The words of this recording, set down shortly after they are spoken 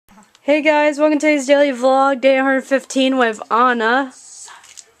Hey guys, welcome to today's daily vlog, day 115 with Anna.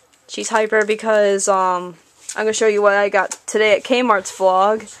 She's hyper because I'm gonna show you what I got today at Kmart's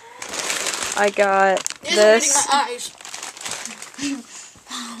vlog. I got this. My eyes.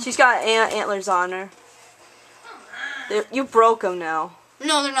 She's got antlers on her. You broke them now.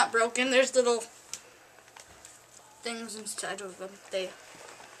 No, they're not broken. There's little things inside of them. They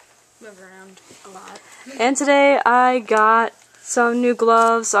move around a lot. And today I got some new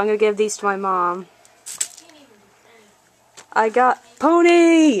gloves, so I'm gonna give these to my mom. I got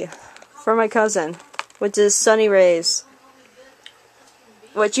Pony for my cousin, which is Sunny Rays.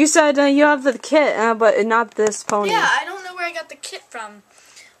 Which you said you have the kit, but not this pony. Yeah, I don't know where I got the kit from,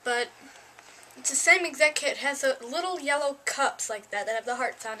 but it's the same exact kit. It has a little yellow cups like that have the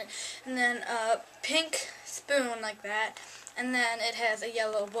hearts on it, and then a pink spoon like that, and then it has a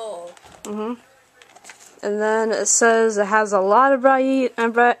yellow bowl. And then it says it has a lot of bright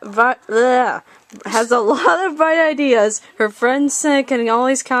ideas. Her friends can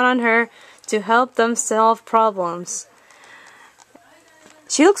always count on her to help them solve problems.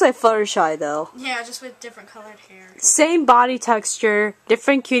 She looks like Fluttershy though. Yeah, just with different colored hair. Same body texture,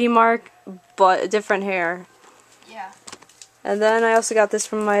 different cutie mark, but different hair. Yeah. And then I also got this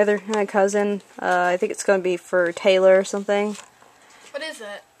from my cousin. I think it's going to be for Taylor or something. What is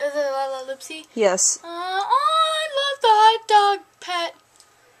it? Is it a Lala Lipsy? Yes. Oh, I love the hot dog pet.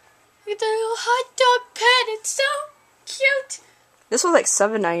 Look at the little hot dog pet. It's so cute. This was like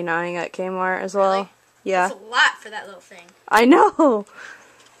 $7.99 at Kmart as well. Really? Yeah. That's a lot for that little thing. I know.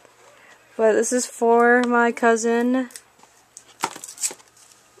 But this is for my cousin.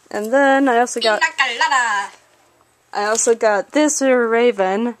 And then I also got this for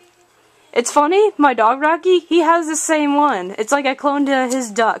Raven. It's funny, my dog Rocky, he has the same one. It's like I cloned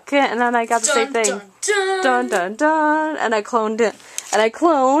his duck, and then I got the same thing. Dun, dun. Dun dun dun, and I cloned it. And I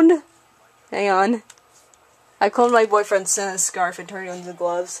cloned, hang on, I cloned my boyfriend's scarf and turned it into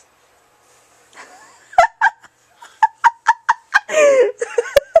gloves.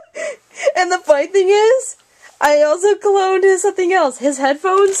 And the funny thing is, I also cloned something else, his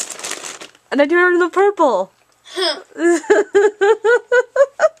headphones, and I turned them purple.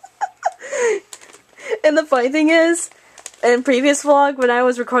 And the funny thing is, in previous vlog, when I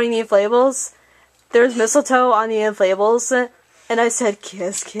was recording the inflatables, there was mistletoe on the inflatables, and I said,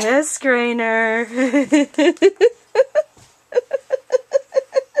 kiss, kiss, Grainer.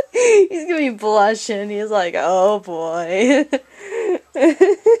 He's gonna be blushing. He's like, oh boy.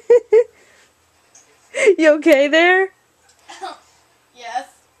 You okay there? Yes.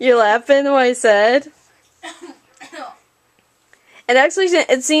 You're laughing at what I said? And actually,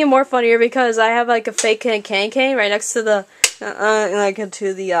 it's even more funnier because I have like a fake candy cane right next to the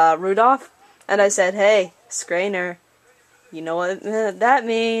Rudolph, and I said, "Hey, Skrainer, you know what that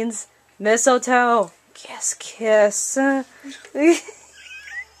means? Mistletoe, kiss, kiss."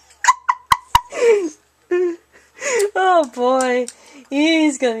 Oh boy,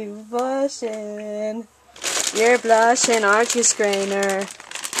 he's gonna be blushing. You're blushing, aren't you, Skrainer?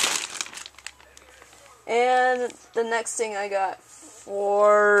 And the next thing I got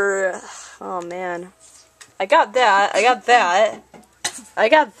for, oh man, I got that,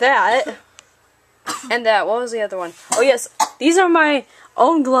 and that, what was the other one? Oh yes, these are my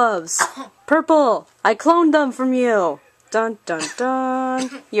own gloves, purple, I cloned them from you, dun dun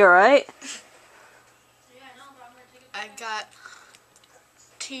dun, you alright? I got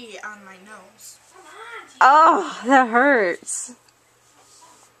tea on my nose. Oh, that hurts.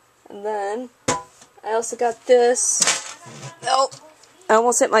 And then I also got this. Oh, I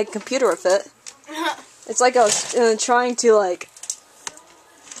almost hit my computer with it. It's like I was trying to like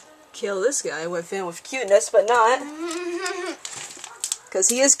kill this guy with cuteness, but not, because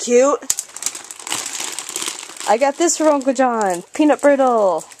he is cute. I got this for Uncle John, peanut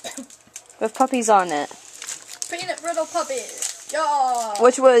brittle with puppies on it. Peanut brittle puppies. Yeah.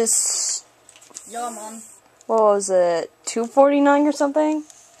 Which was, Yeah, Mom. what was it, $2.49 or something?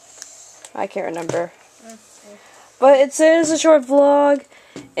 I can't remember. But it is a short vlog,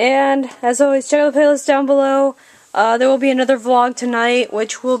 and as always, check out the playlist down below. There will be another vlog tonight,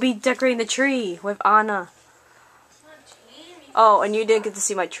 which will be decorating the tree with Anna. Oh, and you did get to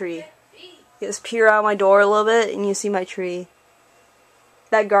see my tree. You just peer out my door a little bit, and you see my tree.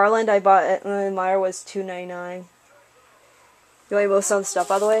 That garland I bought at Meijer was $2.99. You want to move some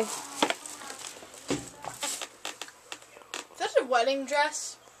stuff out of the way? Is that a wedding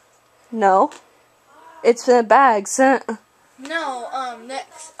dress? No. It's in bags. No,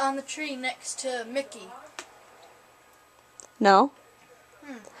 next on the tree next to Mickey. No?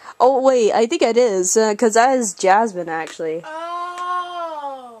 Oh, wait, I think it is, because that is Jasmine, actually.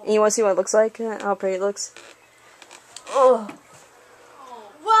 Oh. And you want to see what it looks like? How pretty it looks? Oh.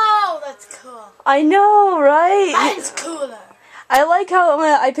 Wow, that's cool. I know, right? Mine's cooler. I like how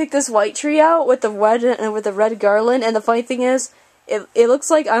I picked this white tree out with the red garland, and the funny thing is, it looks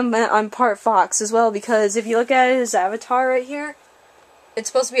like I'm part fox as well, because if you look at his avatar right here, it's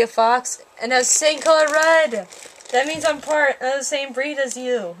supposed to be a fox and has the same color red. That means I'm part of the same breed as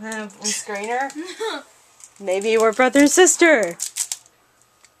you, Miss Grainer. Maybe we're brother and sister.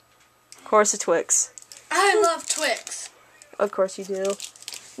 Of course, a Twix. I love Twix. Of course you do.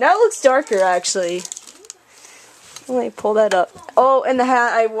 Now it looks darker, actually. Let me pull that up. Oh, and the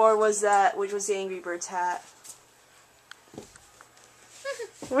hat I wore was that, which was the Angry Birds hat.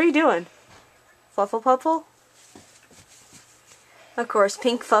 What are you doing? Fluffle Puffle? Of course,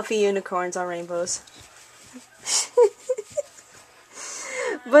 pink fluffy unicorns on rainbows.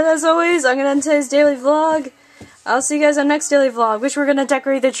 But as always, I'm going to end today's daily vlog. I'll see you guys on next daily vlog, which we're going to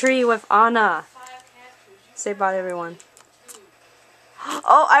decorate the tree with Anna. Say bye to everyone.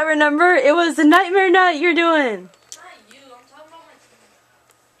 Oh, I remember. It was the nightmare night you're doing.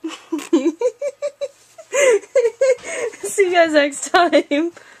 See you guys next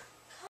time.